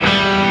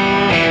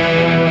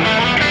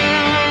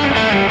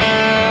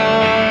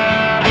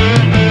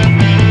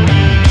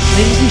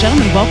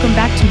gentlemen, welcome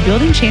back to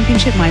Building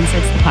Championship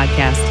Mindsets, the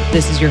podcast.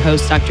 This is your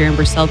host, Dr.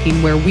 Amber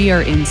Selking, where we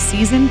are in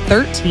season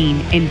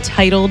 13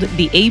 entitled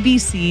The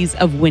ABCs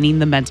of Winning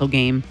the Mental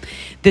Game.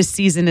 This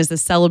season is a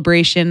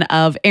celebration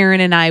of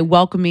Aaron and I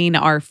welcoming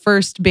our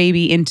first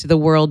baby into the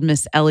world,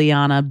 Miss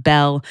Eliana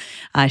Bell.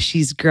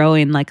 She's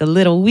growing like a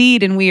little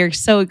weed, and we are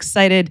so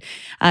excited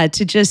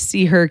to just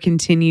see her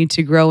continue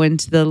to grow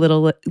into the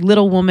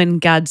little woman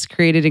God's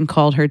created and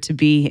called her to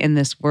be in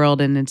this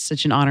world. And it's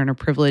such an honor and a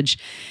privilege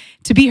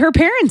to be her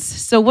parents.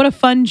 So what a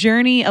fun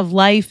journey of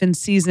life and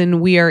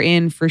season we are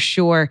in for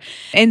sure.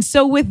 And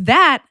so with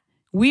that,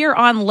 we are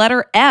on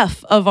letter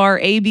F of our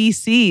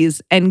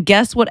ABCs. And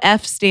guess what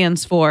F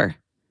stands for?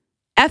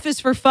 F is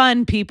for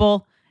fun,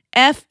 people.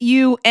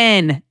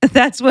 F-U-N.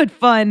 That's what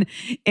fun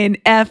in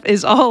F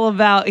is all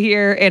about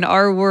here in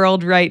our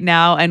world right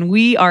now. And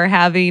we are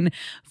having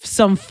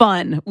some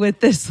fun with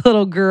this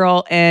little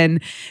girl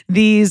and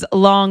these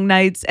long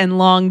nights and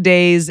long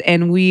days.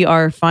 And we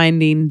are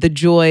finding the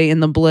joy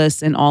and the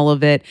bliss in all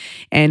of it.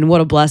 And what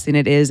a blessing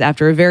it is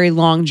after a very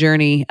long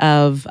journey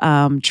of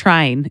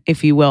trying,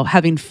 if you will,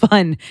 having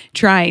fun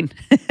trying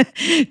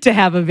to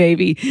have a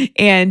baby.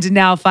 And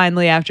now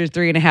finally, after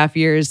 3.5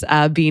 years,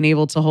 being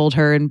able to hold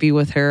her and be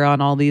with her on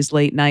all these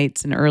late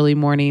nights and early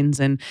mornings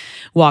and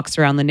walks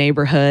around the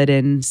neighborhood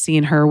and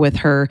seeing her with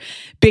her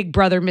big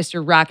brother,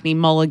 Mr. Rockney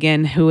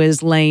Mulligan, who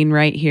is laying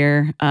right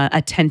here,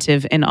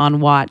 attentive and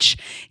on watch,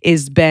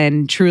 has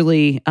been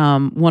truly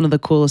one of the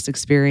coolest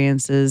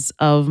experiences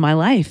of my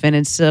life. And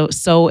it's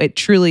so it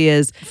truly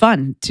is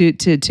fun to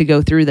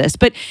go through this.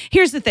 But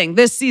here's the thing.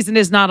 This season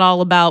is not all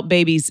about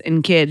babies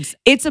and kids.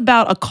 It's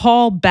about a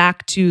call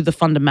back to the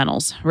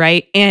fundamentals,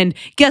 right? And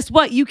guess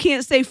what? You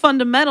can't say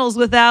fundamentals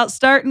without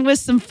starting with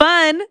some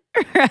fun,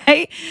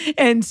 right?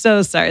 And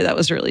so sorry, that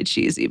was really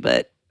cheesy,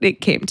 but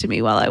it came to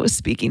me while I was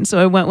speaking, so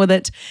I went with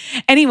it.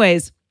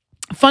 Anyways,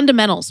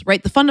 fundamentals,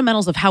 right? The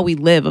fundamentals of how we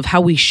live, of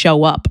how we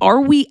show up. Are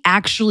we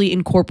actually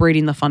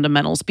incorporating the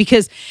fundamentals?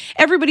 Because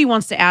everybody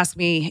wants to ask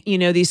me,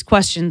 these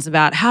questions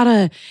about how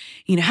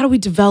do we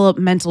develop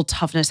mental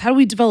toughness? How do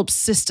we develop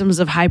systems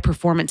of high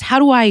performance? How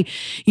do I,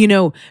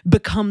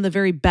 become the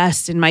very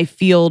best in my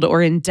field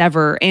or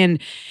endeavor?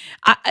 And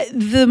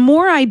the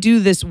more I do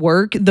this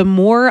work, the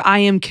more I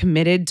am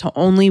committed to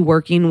only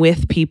working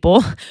with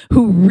people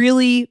who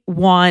really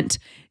want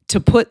to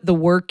put the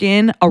work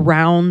in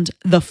around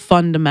the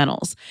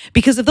fundamentals.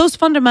 Because if those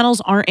fundamentals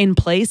aren't in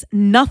place,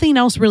 nothing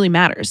else really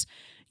matters.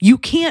 You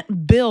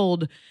can't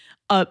build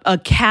a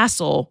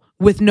castle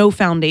with no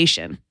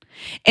foundation.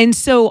 And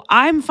so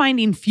I'm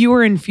finding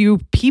fewer and fewer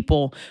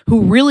people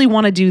who really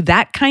want to do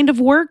that kind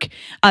of work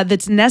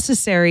that's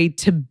necessary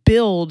to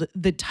build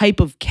the type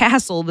of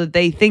castle that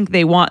they think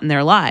they want in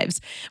their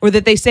lives, or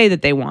that they say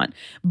that they want.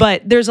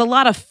 But there's a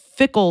lot of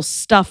fickle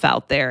stuff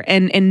out there,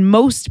 and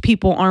most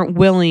people aren't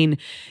willing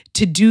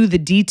to do the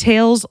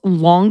details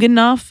long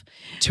enough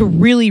to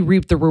really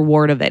reap the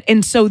reward of it.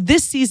 And so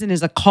this season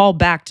is a call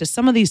back to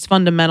some of these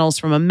fundamentals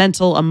from a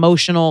mental,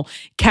 emotional,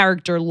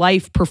 character,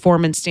 life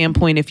performance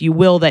standpoint, if you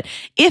will, that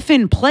if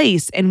in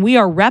place and we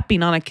are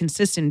repping on a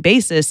consistent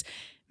basis,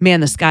 man,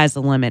 the sky's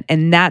the limit.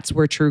 And that's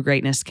where true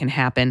greatness can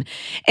happen.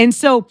 And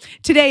so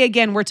today,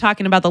 again, we're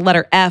talking about the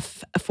letter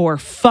F for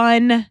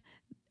fun.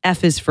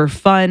 F is for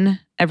fun,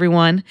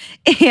 everyone.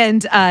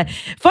 And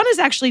fun is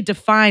actually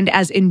defined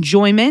as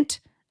enjoyment,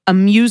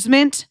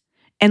 amusement,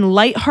 and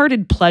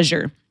lighthearted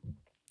pleasure.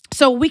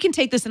 So we can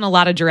take this in a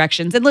lot of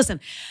directions. And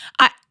listen,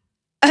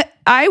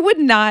 I would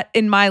not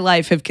in my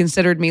life have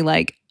considered me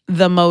like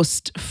the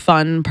most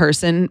fun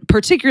person,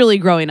 particularly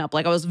growing up.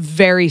 Like I was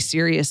very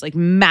serious, like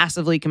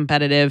massively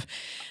competitive.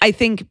 I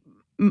think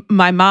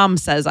my mom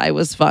says I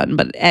was fun,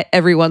 but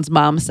everyone's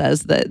mom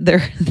says that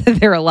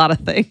there are a lot of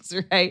things,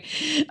 right?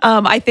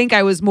 I think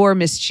I was more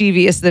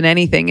mischievous than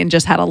anything and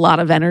just had a lot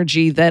of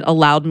energy that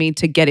allowed me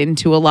to get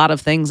into a lot of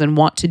things and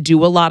want to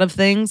do a lot of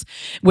things,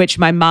 which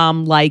my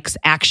mom likes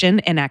action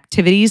and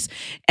activities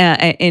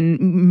and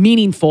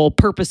meaningful,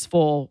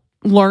 purposeful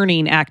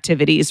learning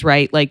activities,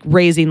 right? Like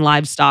raising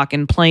livestock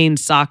and playing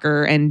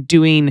soccer and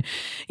doing,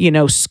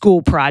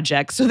 school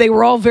projects. So they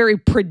were all very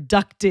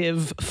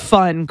productive,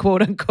 fun,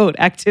 quote unquote,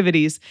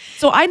 activities.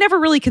 So I never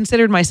really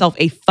considered myself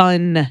a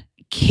fun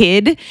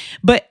kid.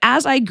 But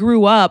as I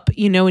grew up,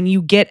 and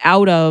you get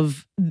out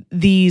of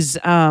these,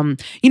 when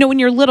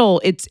you're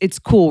little, it's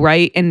cool,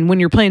 right? And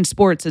when you're playing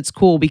sports, it's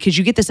cool because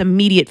you get this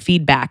immediate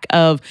feedback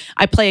of,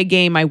 I play a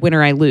game, I win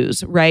or I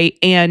lose, right?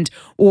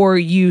 Or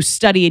you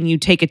study and you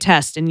take a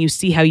test and you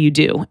see how you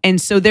do. And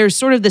so there's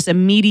sort of this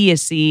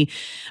immediacy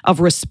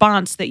of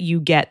response that you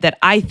get that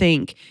I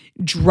think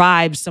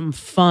drives some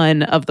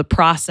fun of the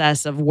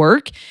process of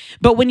work.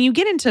 But when you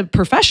get into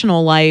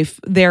professional life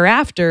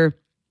thereafter,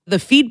 the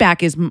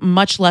feedback is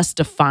much less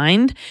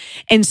defined.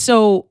 And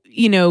so,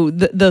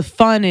 the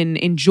fun and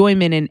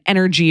enjoyment and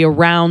energy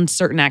around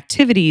certain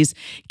activities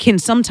can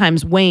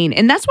sometimes wane.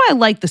 And that's why I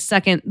like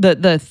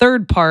the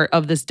third part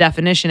of this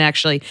definition,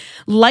 actually,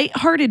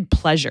 lighthearted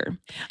pleasure.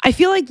 I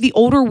feel like the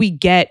older we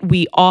get,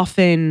 we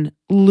often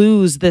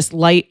lose this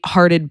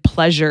lighthearted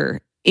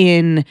pleasure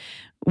in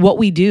what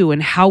we do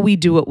and how we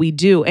do what we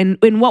do. And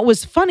what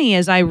was funny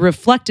as I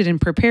reflected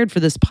and prepared for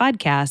this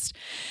podcast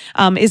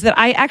is that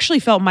I actually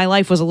felt my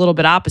life was a little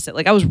bit opposite.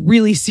 Like I was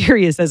really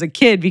serious as a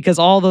kid because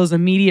all those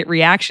immediate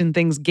reaction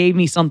things gave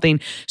me something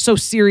so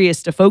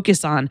serious to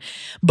focus on.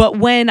 But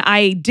when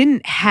I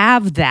didn't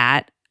have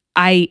that,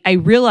 I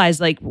realized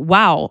like,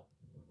 wow,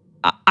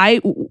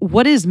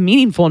 what is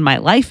meaningful in my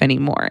life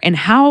anymore? And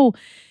how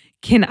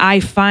can I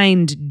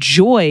find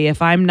joy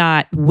if I'm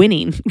not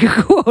winning,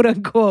 quote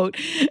unquote,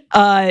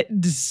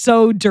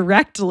 so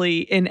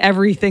directly in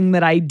everything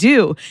that I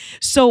do?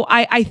 So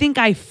I think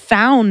I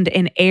found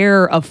an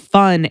air of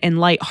fun and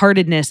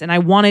lightheartedness, and I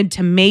wanted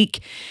to make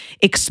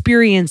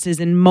experiences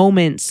and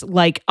moments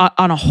like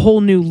on a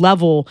whole new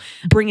level,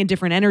 bring a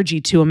different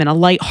energy to them and a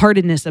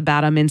lightheartedness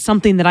about them, and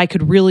something that I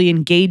could really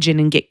engage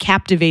in and get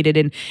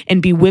captivated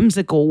and be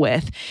whimsical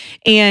with.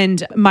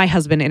 And my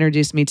husband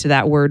introduced me to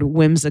that word,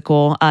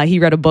 whimsical. He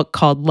read a book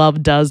called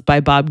Love Does by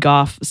Bob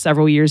Goff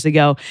several years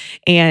ago,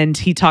 and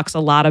he talks a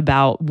lot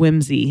about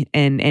whimsy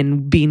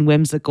and being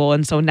whimsical.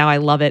 And so now I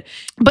love it.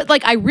 But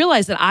like I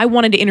realized that I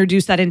wanted to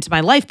introduce that into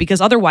my life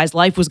because otherwise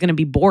life was going to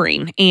be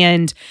boring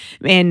and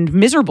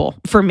miserable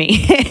for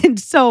me. And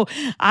so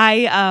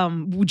I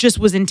just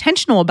was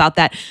intentional about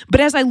that. But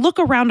as I look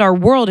around our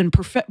world, and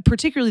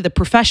particularly the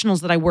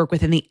professionals that I work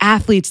with and the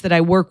athletes that I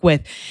work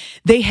with,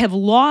 they have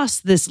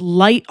lost this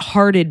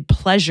lighthearted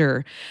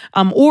pleasure,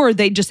 or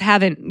they just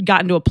haven't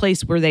gotten to a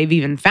place where they've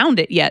even found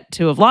it yet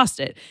to have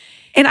lost it.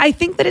 And I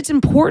think that it's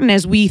important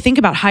as we think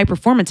about high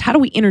performance, how do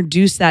we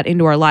introduce that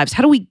into our lives?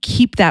 How do we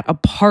keep that a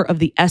part of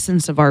the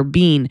essence of our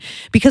being?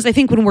 Because I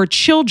think when we're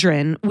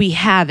children, we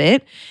have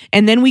it.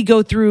 And then we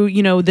go through,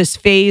 this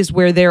phase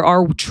where there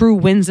are true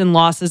wins and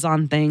losses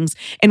on things.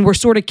 And we're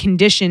sort of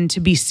conditioned to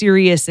be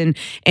serious and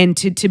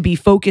to be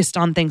focused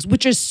on things,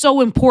 which is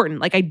so important.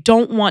 Like, I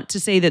don't want to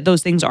say that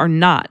those things are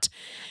not.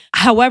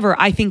 However,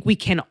 I think we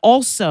can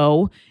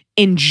also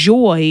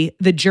enjoy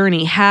the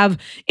journey, have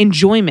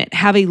enjoyment,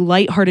 have a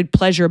lighthearted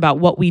pleasure about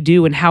what we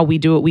do and how we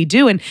do what we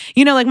do. And,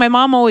 like my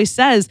mom always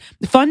says,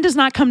 fun does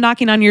not come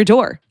knocking on your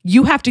door.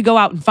 You have to go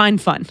out and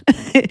find fun.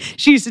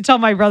 She used to tell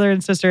my brother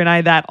and sister and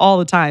I that all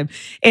the time.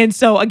 And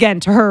so again,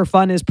 to her,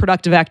 fun is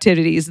productive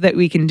activities that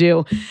we can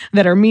do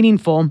that are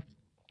meaningful.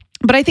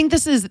 But I think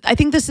this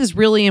is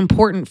really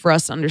important for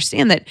us to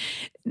understand that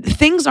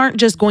things aren't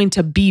just going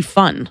to be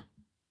fun.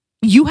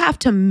 You have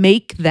to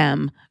make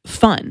them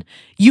fun.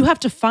 You have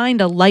to find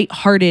a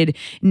lighthearted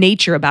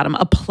nature about them,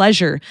 a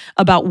pleasure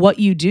about what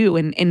you do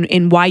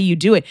and why you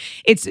do it.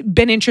 It's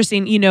been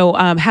interesting,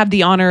 have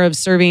the honor of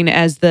serving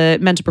as the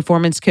mental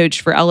performance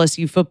coach for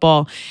LSU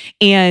football.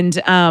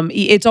 And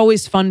it's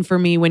always fun for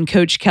me when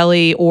Coach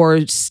Kelly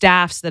or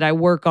staffs that I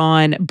work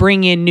on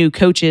bring in new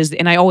coaches.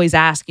 And I always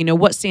ask,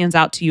 what stands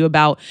out to you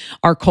about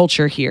our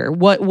culture here?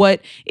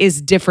 What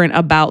is different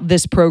about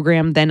this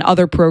program than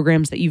other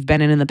programs that you've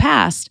been in the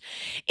past?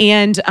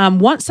 And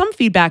some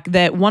feedback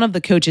that one of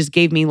the coaches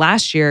gave me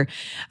last year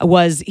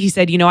was, he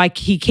said,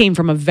 he came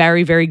from a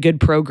very, very good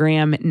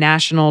program,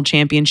 national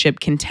championship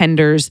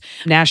contenders,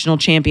 national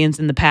champions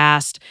in the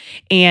past.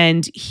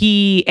 And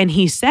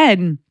he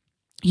said,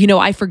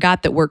 I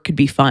forgot that work could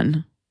be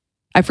fun.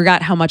 I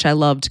forgot how much I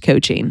loved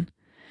coaching.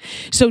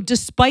 So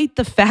despite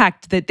the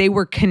fact that they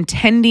were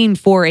contending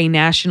for a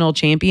national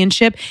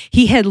championship,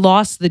 he had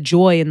lost the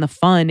joy and the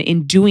fun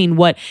in doing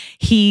what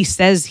he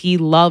says he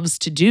loves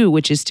to do,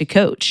 which is to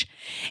coach.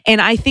 And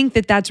I think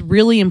that that's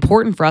really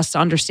important for us to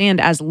understand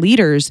as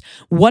leaders.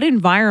 What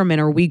environment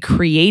are we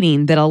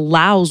creating that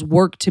allows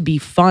work to be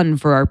fun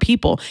for our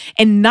people?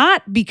 And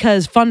not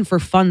because fun for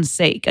fun's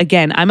sake.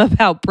 Again, I'm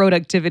about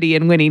productivity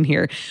and winning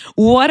here.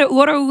 What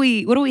are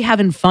we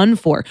having fun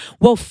for?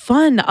 Well,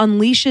 fun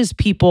unleashes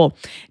people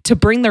to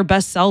bring their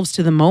best selves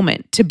to the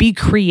moment, to be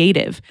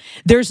creative.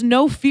 There's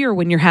no fear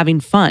when you're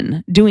having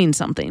fun doing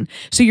something.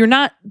 So you're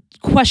not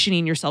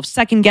questioning yourself,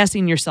 second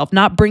guessing yourself,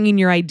 not bringing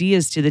your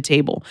ideas to the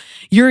table.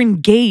 You're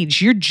engaged,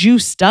 you're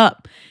juiced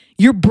up.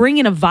 You're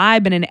bringing a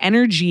vibe and an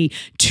energy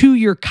to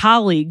your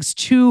colleagues,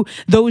 to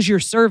those you're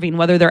serving,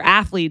 whether they're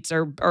athletes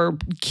or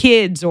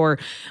kids or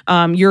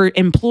your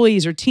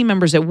employees or team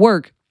members at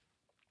work.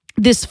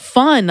 This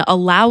fun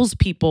allows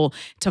people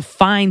to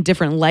find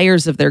different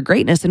layers of their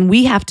greatness. And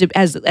we have to,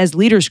 as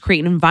leaders,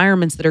 create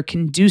environments that are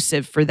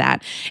conducive for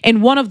that.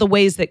 And one of the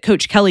ways that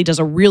Coach Kelly does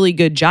a really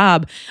good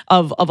job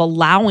of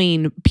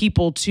allowing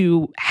people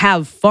to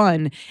have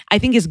fun, I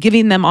think, is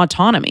giving them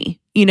autonomy.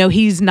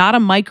 He's not a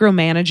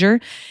micromanager.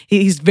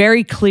 He's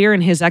very clear in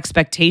his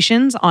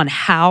expectations on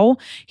how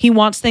he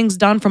wants things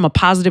done from a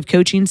positive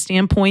coaching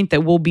standpoint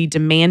that will be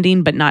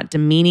demanding but not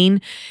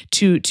demeaning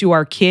to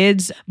our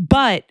kids.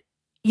 But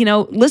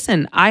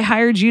listen, I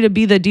hired you to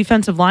be the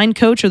defensive line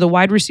coach or the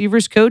wide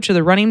receivers coach or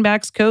the running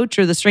backs coach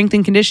or the strength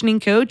and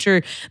conditioning coach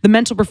or the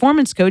mental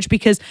performance coach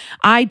because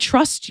I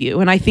trust you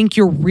and I think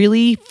you're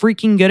really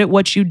freaking good at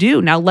what you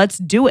do. Now let's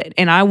do it.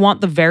 And I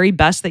want the very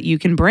best that you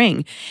can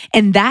bring.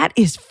 And that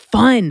is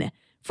fun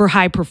for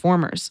high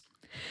performers.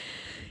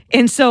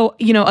 And so,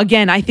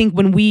 again, I think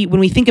when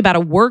we think about a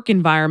work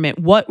environment,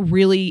 what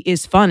really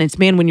is fun? It's,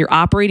 man, when you're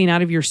operating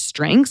out of your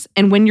strengths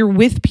and when you're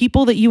with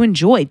people that you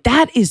enjoy,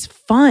 that is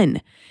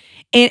fun.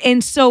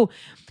 And so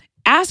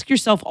ask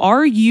yourself,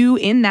 are you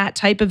in that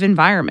type of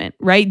environment,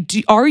 right?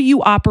 Are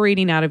you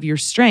operating out of your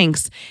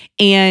strengths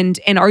and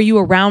are you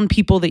around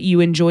people that you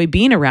enjoy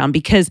being around?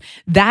 Because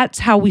that's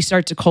how we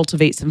start to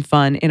cultivate some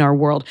fun in our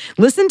world.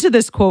 Listen to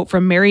this quote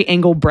from Mary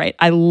Engelbreit.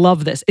 I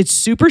love this. It's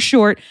super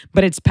short,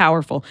 but it's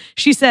powerful.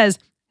 She says,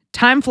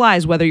 "Time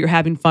flies whether you're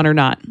having fun or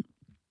not."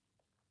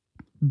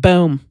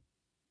 Boom.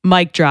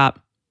 Mic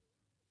drop.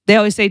 They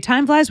always say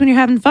time flies when you're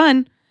having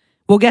fun.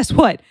 Well, guess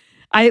what?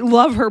 I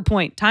love her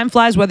point. Time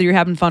flies whether you're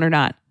having fun or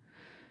not.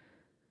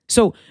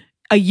 So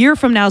a year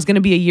from now is going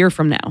to be a year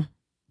from now.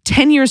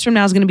 10 years from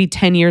now is going to be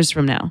 10 years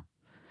from now.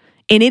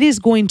 And it is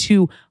going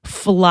to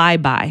fly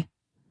by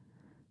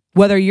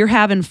whether you're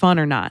having fun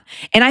or not.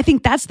 And I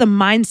think that's the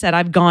mindset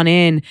I've gone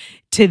in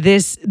to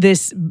this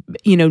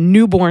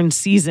newborn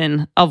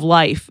season of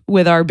life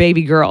with our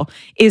baby girl,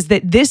 is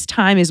that this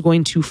time is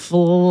going to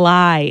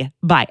fly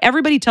by.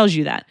 Everybody tells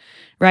you that,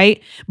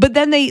 right? But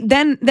then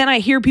I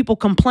hear people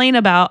complain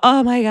about,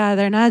 oh my God,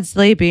 they're not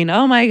sleeping.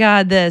 Oh my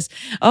God, this.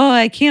 Oh,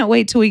 I can't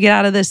wait till we get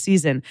out of this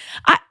season.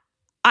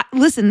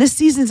 Listen, this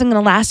season isn't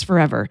going to last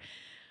forever.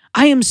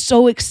 I am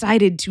so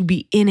excited to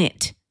be in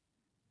it.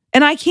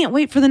 And I can't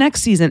wait for the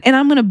next season. And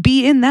I'm going to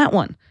be in that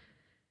one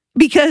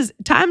because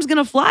time's going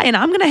to fly and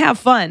I'm going to have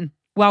fun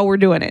while we're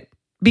doing it.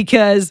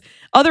 Because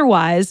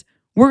otherwise,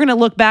 we're going to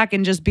look back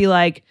and just be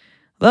like,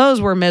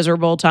 those were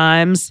miserable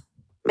times.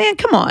 Man,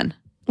 come on.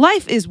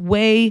 Life is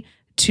way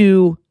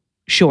too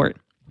short.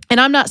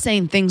 And I'm not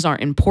saying things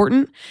aren't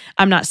important.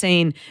 I'm not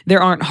saying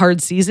there aren't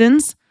hard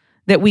seasons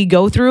that we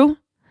go through.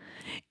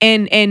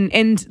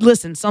 And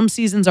listen, some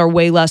seasons are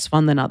way less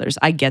fun than others.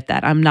 I get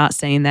that. I'm not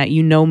saying that.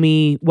 You know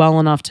me well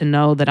enough to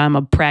know that I'm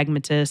a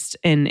pragmatist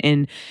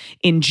in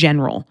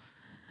general.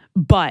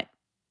 But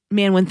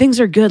man, when things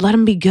are good, let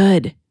them be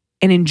good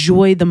and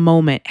enjoy the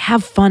moment.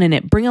 Have fun in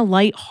it. Bring a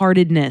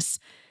lightheartedness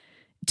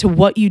to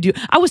what you do.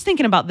 I was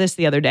thinking about this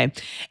the other day.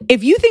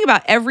 If you think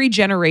about every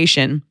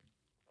generation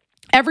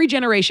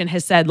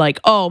has said like,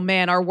 oh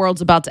man, our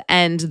world's about to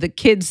end. The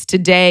kids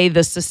today,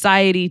 the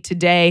society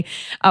today.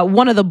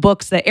 One of the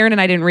books that Aaron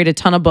and I didn't read a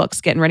ton of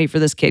books getting ready for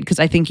this kid because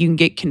I think you can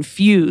get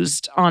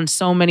confused on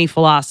so many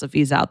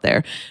philosophies out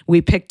there.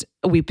 We picked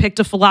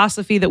a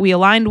philosophy that we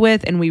aligned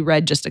with and we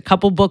read just a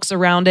couple books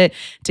around it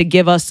to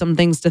give us some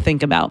things to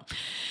think about.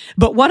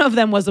 But one of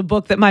them was a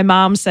book that my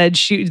mom said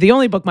the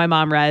only book my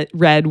mom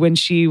read when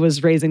she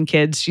was raising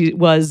kids,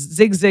 was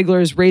Zig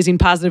Ziglar's Raising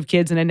Positive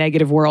Kids in a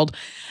Negative World.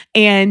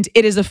 And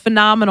it is a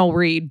phenomenal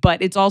read,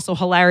 but it's also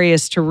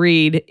hilarious to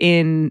read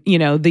in,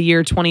 the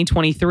year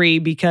 2023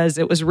 because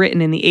it was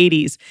written in the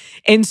 80s.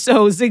 And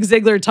so Zig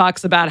Ziglar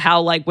talks about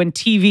how like when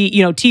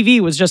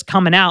TV was just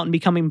coming out and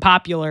becoming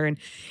popular and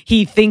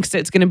he thinks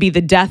it's going to be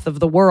the death of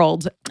the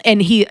world.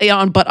 And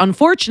but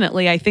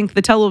unfortunately, I think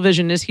the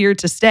television is here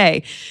to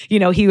stay,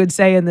 he would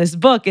say in this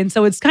book. And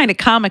so it's kind of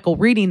comical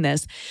reading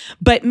this.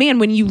 But man,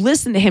 when you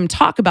listen to him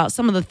talk about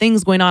some of the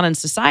things going on in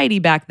society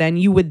back then,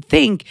 you would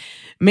think,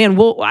 man,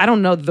 well, I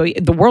don't know,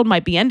 the world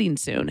might be ending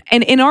soon.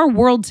 And in our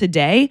world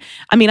today,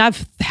 I mean,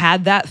 I've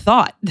had that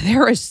thought.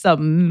 There is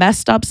some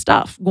messed up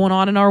stuff going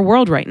on in our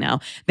world right now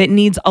that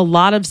needs a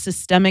lot of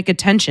systemic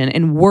attention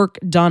and work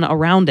done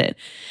around it.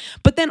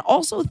 But then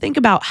also think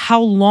about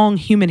how long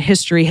human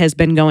history has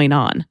been going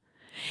on.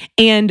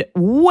 And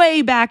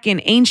way back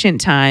in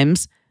ancient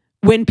times,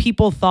 when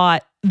people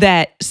thought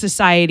that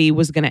society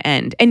was going to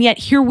end. And yet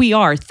here we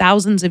are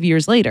thousands of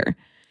years later.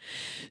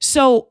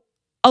 So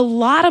a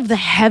lot of the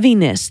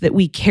heaviness that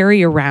we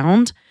carry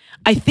around,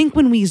 I think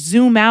when we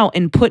zoom out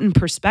and put in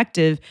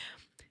perspective,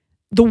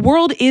 the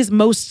world is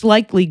most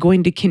likely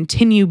going to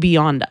continue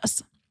beyond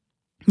us.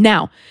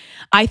 Now,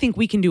 I think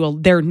we can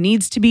there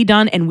needs to be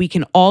done, and we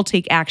can all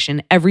take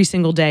action every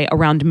single day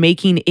around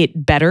making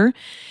it better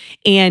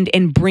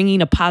and bringing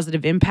a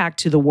positive impact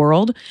to the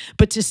world.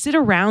 But to sit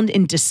around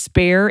in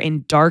despair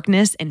and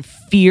darkness and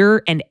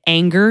fear and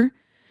anger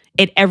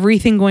at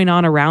everything going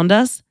on around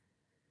us,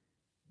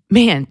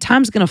 man,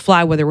 time's going to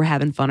fly whether we're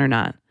having fun or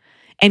not.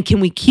 And can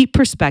we keep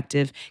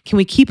perspective? Can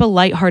we keep a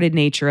lighthearted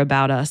nature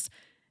about us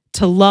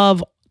to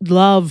love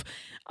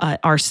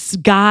our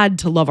God,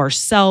 to love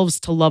ourselves,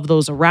 to love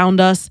those around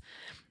us,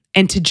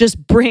 and to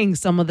just bring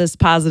some of this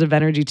positive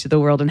energy to the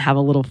world and have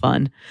a little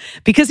fun?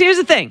 Because here's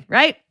the thing,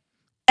 right?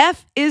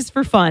 F is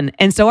for fun.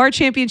 And so our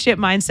championship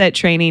mindset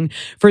training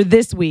for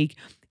this week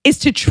is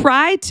to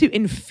try to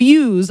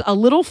infuse a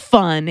little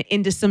fun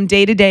into some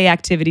day-to-day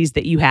activities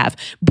that you have.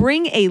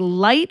 Bring a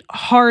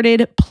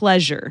light-hearted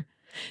pleasure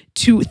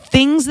to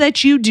things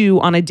that you do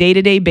on a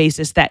day-to-day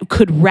basis that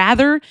could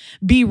rather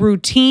be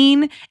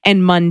routine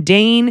and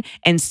mundane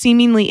and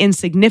seemingly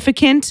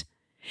insignificant,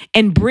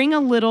 and bring a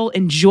little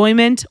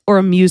enjoyment or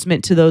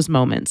amusement to those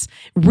moments.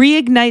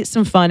 Reignite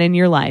some fun in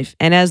your life.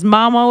 And as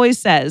mom always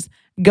says,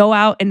 Go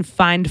out and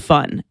find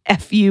fun.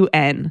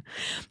 F-U-N.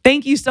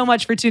 Thank you so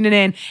much for tuning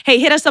in. Hey,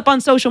 hit us up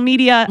on social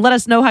media. Let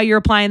us know how you're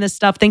applying this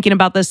stuff, thinking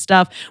about this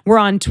stuff. We're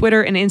on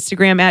Twitter and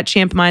Instagram at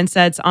Champ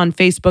Mindsets, on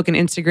Facebook and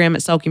Instagram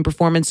at Selking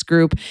Performance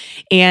Group.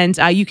 And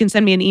you can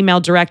send me an email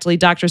directly,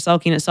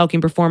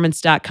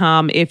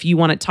 drselking@selkingperformance.com, if you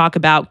want to talk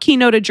about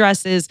keynote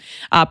addresses,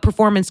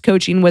 performance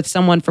coaching with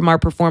someone from our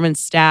performance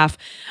staff,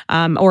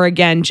 or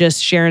again,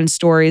 just sharing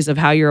stories of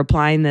how you're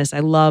applying this. I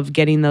love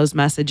getting those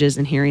messages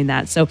and hearing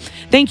that. So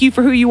thank you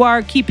for who you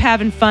are. Keep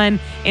having fun.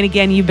 And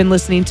again, you've been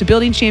listening to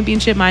Building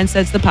Championship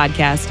Mindsets, the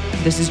podcast.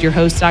 This is your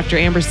host, Dr.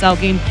 Amber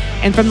Selking.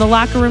 And from the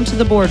locker room to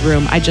the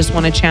boardroom, I just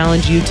want to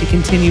challenge you to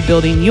continue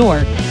building your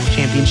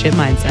championship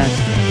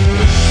mindset.